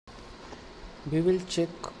We will check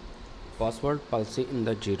password policy in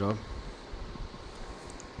the Jira,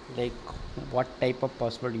 like what type of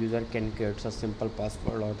password user can create, a simple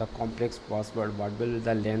password or the complex password, what will be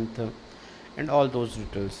the length, and all those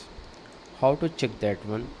details. How to check that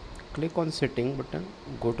one? Click on setting button,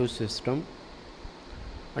 go to system.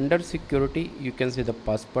 Under security you can see the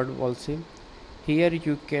password policy. Here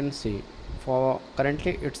you can see for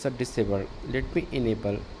currently it's a disabled, let me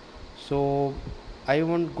enable. So I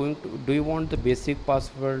want going to, do you want the basic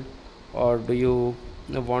password, or do you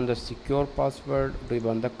want the secure password, do you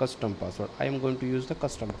want the custom password? I am going to use the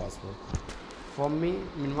custom password. For me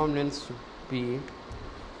minimum length should be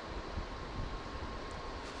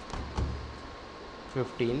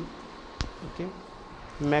 15. Okay,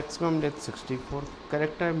 maximum length 64.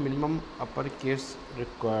 Character minimum uppercase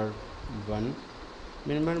required 1,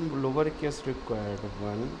 minimum lowercase required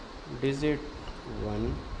 1, digit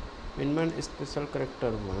 1, minimum special character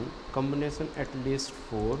 1, combination at least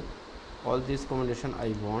 4. All these combination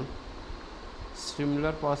I want.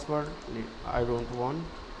 Similar password I don't want,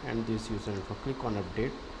 and this user info. Click on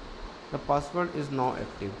update. The password is now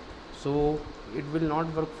active, so it will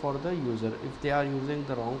not work for the user if they are using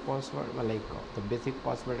the wrong password, like the basic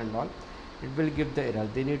password and all. It will give the error,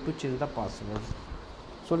 they need to change the password.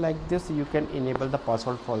 So like this you can enable the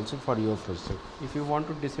password policy for your project. If you want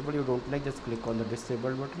to disable, you don't like, just click on the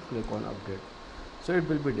disable button, click on update, so it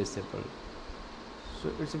will be disabled. So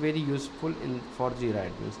it's very useful in for Jira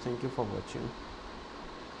admins. Thank you for watching.